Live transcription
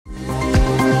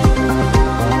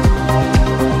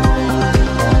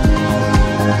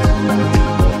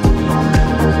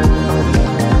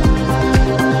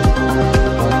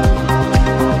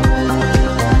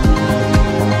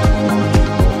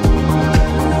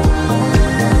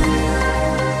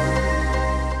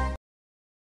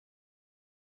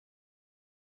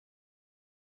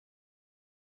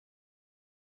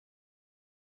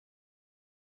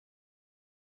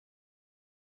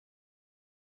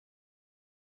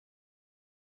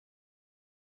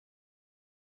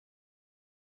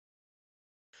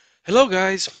Hello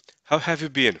guys, how have you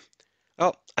been?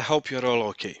 Well, I hope you're all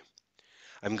okay.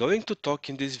 I'm going to talk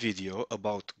in this video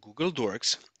about Google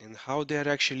Dorks and how they are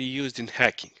actually used in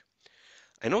hacking.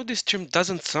 I know this term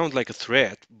doesn't sound like a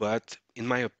threat, but in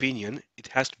my opinion, it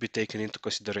has to be taken into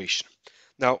consideration.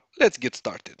 Now, let's get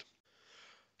started.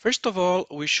 First of all,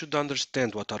 we should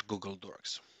understand what are Google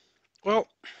Dorks. Well,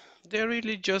 they're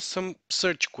really just some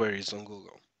search queries on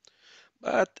Google,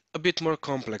 but a bit more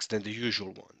complex than the usual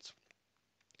ones.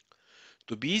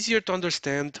 To be easier to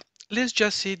understand, let's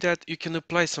just say that you can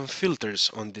apply some filters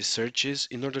on these searches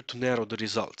in order to narrow the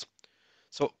results.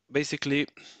 So basically,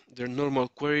 they're normal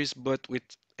queries but with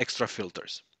extra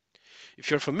filters. If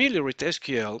you're familiar with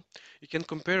SQL, you can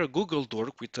compare a Google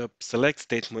Dork with a select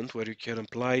statement where you can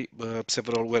apply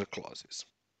several where clauses.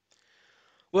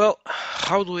 Well,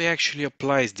 how do we actually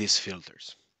apply these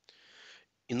filters?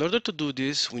 In order to do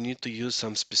this, we need to use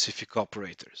some specific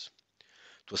operators.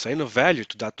 To assign a value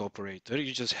to that operator,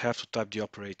 you just have to type the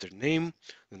operator name,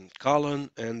 then colon,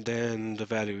 and then the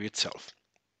value itself.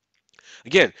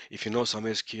 Again, if you know some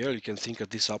SQL, you can think of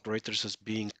these operators as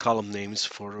being column names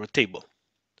for a table.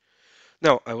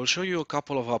 Now, I will show you a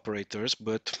couple of operators,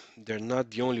 but they're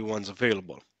not the only ones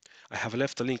available. I have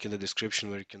left a link in the description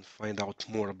where you can find out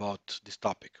more about this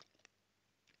topic.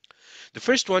 The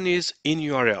first one is in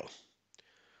URL.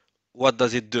 What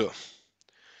does it do?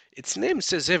 Its name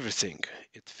says everything.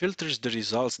 It filters the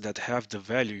results that have the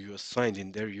value you assigned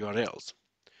in their URLs.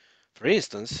 For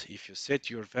instance, if you set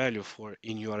your value for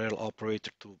in URL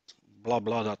operator to blah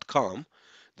blah.com,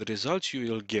 the results you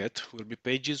will get will be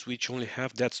pages which only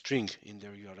have that string in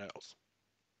their URLs.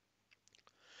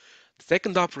 The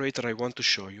second operator I want to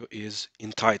show you is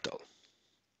in title.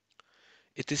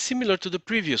 It is similar to the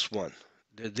previous one.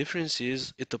 The difference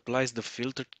is it applies the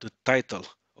filter to the title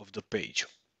of the page.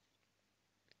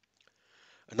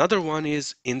 Another one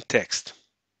is in text.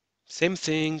 Same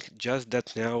thing, just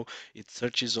that now it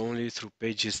searches only through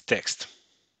pages text.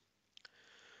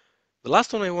 The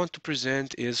last one I want to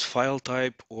present is file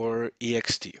type or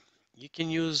ext. You can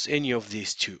use any of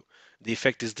these two. The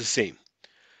effect is the same.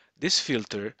 This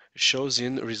filter shows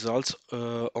in results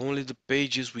only the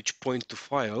pages which point to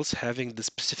files having the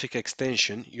specific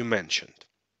extension you mentioned.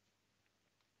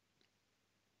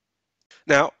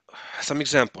 Now, some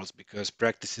examples because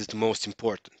practice is the most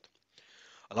important.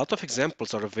 A lot of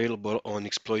examples are available on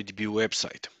ExploitDB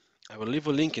website. I will leave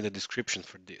a link in the description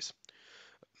for this.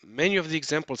 Many of the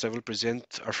examples I will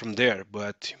present are from there,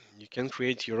 but you can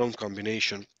create your own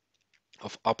combination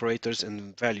of operators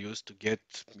and values to get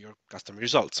your custom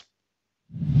results.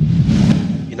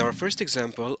 In our first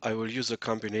example, I will use a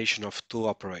combination of two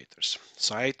operators,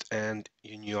 site and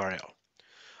in URL.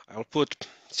 I'll put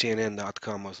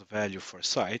cnn.com as a value for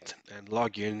site and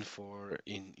login for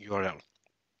in URL.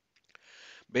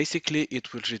 Basically,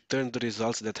 it will return the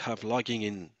results that have login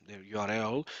in their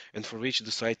URL and for which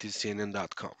the site is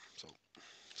cnn.com. So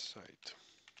site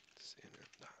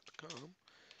cnn.com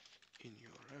in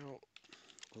URL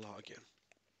login.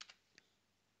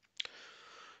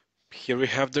 Here we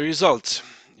have the results.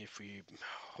 If we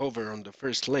hover on the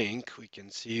first link, we can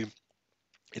see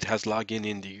it has login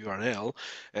in the URL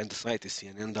and the site is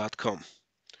cnn.com.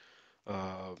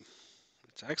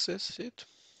 Let's access it.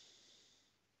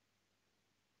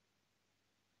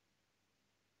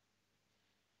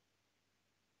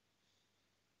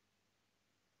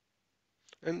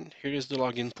 And here is the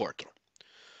login portal.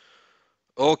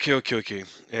 Okay.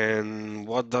 And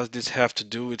what does this have to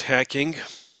do with hacking?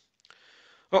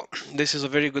 Well, this is a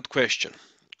very good question.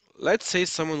 Let's say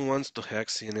someone wants to hack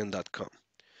CNN.com.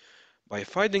 By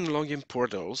finding login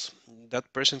portals,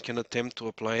 that person can attempt to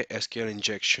apply SQL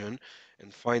injection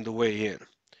and find a way in.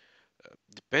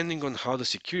 Depending on how the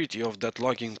security of that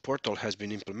login portal has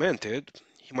been implemented,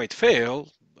 he might fail,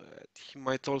 but he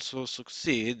might also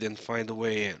succeed and find a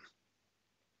way in.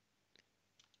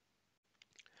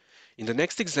 In the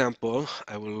next example,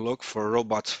 I will look for a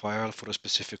robots file for a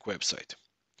specific website.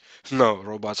 No,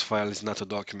 robots file is not a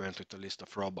document with a list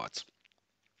of robots.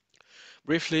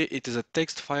 Briefly, it is a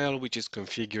text file which is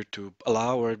configured to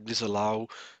allow or disallow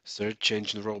search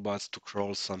engine robots to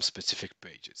crawl some specific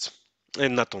pages.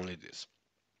 And not only this.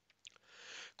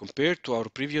 Compared to our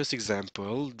previous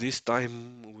example, this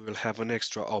time we will have an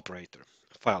extra operator,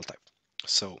 file type.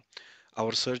 So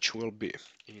our search will be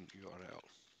in URL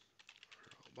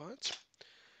robots.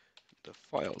 The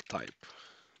file type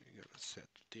we're gonna set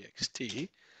to txt,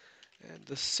 and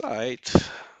the site,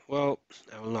 well,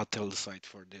 I will not tell the site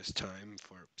for this time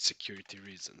for security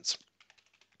reasons.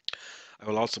 I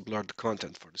will also blur the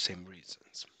content for the same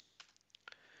reasons.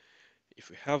 If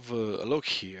we have a look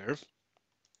here,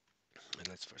 and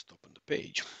let's first open the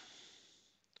page,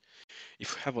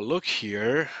 have a look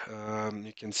here,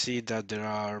 you can see that there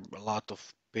are a lot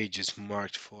of pages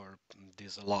marked for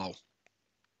disallow.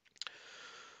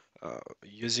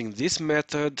 Using this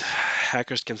method,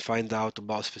 hackers can find out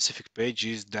about specific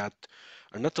pages that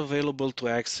are not available to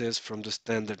access from the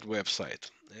standard website,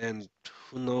 and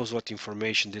who knows what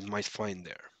information they might find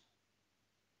there.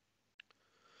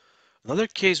 Another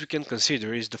case we can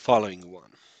consider is the following one.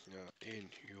 In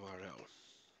URL,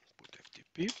 put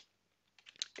FTP,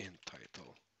 in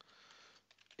title,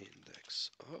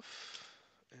 index of,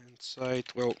 and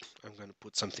site, well, I'm going to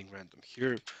put something random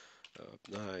here,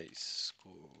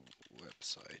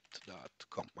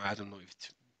 niceschoolwebsite.com. I don't know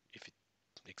if it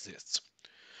exists.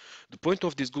 The point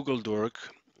of this Google Dork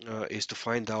is to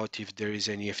find out if there is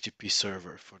any FTP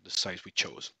server for the site we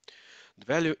chose. The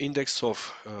value index of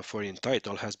for in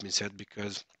title has been set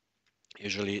because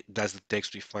usually that's the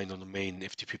text we find on the main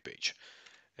FTP page.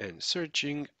 And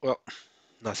searching, well,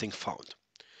 nothing found.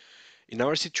 In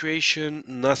our situation,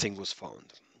 nothing was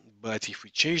found. But if we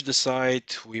change the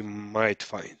site, we might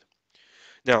find.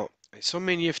 Now, so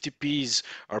many FTPs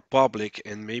are public,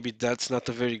 and maybe that's not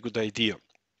a very good idea.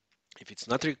 If it's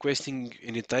not requesting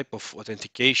any type of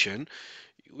authentication,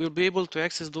 you will be able to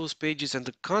access those pages and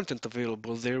the content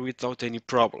available there without any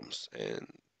problems. And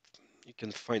you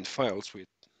can find files with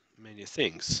many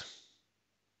things.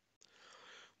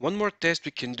 One more test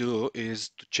we can do is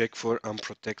to check for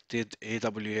unprotected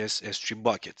AWS S3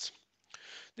 buckets.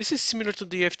 This is similar to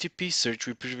the FTP search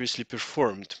we previously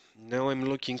performed. Now I'm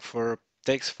looking for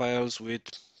text files with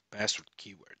password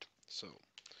keyword. So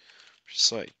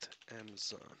site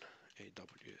Amazon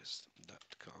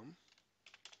AWS.com.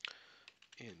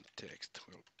 In text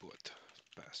we'll put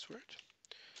password,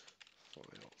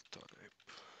 file type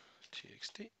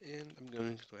txt, and I'm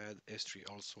going to add S3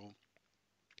 also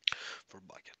for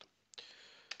bucket.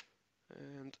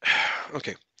 And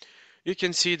okay, you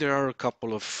can see there are a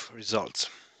couple of results.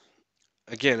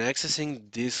 Again,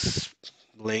 accessing these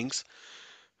links,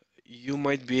 you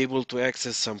might be able to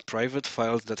access some private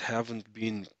files that haven't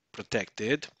been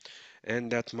protected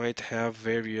and that might have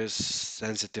various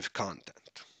sensitive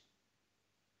content.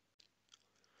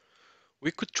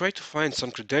 We could try to find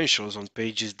some credentials on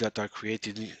pages that are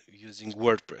created using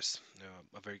WordPress,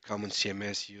 a very common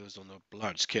CMS used on a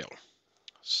large scale.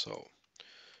 So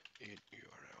in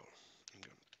URL, I'm going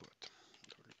to put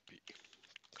wp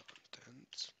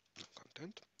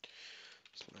content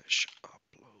slash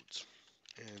uploads,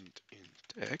 and in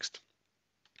text,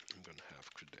 I'm going to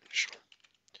have credential.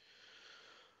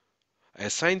 I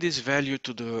assign this value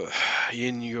to the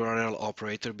in URL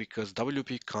operator because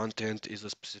WP content is a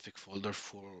specific folder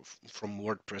from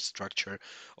WordPress structure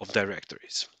of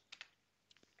directories.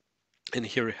 And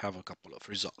here we have a couple of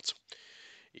results.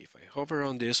 If I hover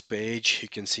on this page, you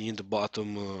can see in the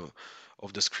bottom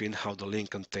of the screen how the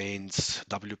link contains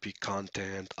WP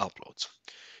content uploads.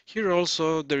 Here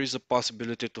also there is a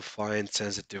possibility to find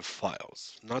sensitive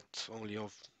files, not only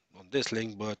on this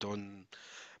link, but on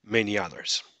many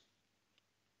others.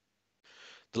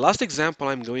 The last example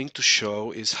I'm going to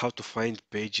show is how to find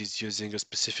pages using a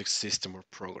specific system or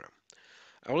program.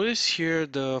 I will use here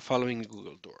the following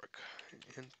Google Dork.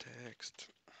 In text,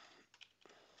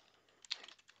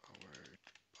 powered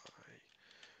by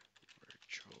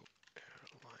Virtual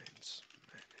Airlines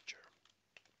Manager.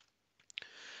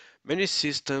 Many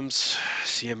systems,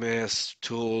 CMS,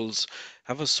 tools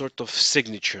have a sort of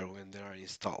signature when they are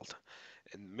installed.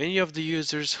 And many of the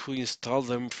users who install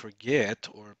them forget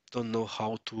or don't know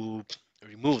how to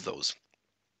remove those.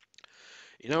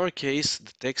 In our case,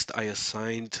 the text I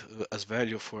assigned as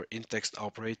value for in-text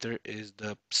operator is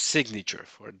the signature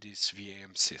for this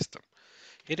VAM system.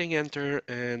 Hitting enter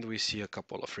and we see a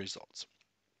couple of results.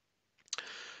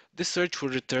 This search will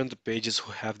return the pages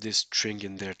who have this string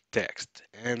in their text,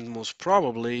 and most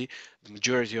probably the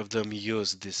majority of them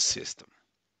use this system.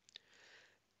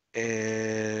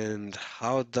 And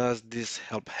how does this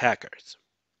help hackers?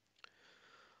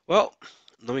 Well,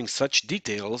 knowing such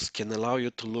details can allow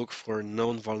you to look for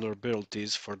known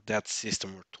vulnerabilities for that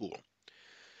system or tool.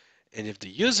 And if the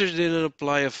user didn't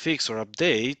apply a fix or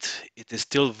update, it is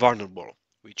still vulnerable,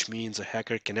 which means a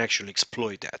hacker can actually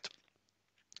exploit that.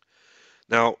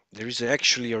 Now, there is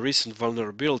actually a recent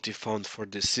vulnerability found for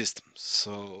this system,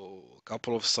 so a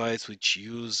couple of sites which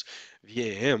use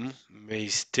VAM may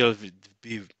still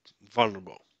be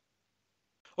vulnerable.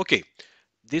 Okay,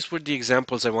 these were the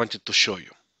examples I wanted to show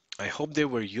you. I hope they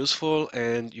were useful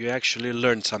and you actually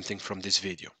learned something from this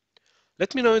video.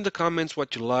 Let me know in the comments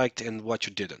what you liked and what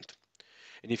you didn't.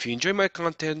 And if you enjoy my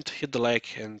content, hit the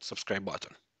like and subscribe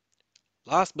button.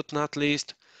 Last but not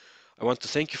least, I want to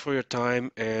thank you for your time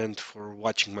and for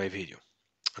watching my video.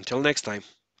 Until next time.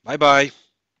 Bye bye.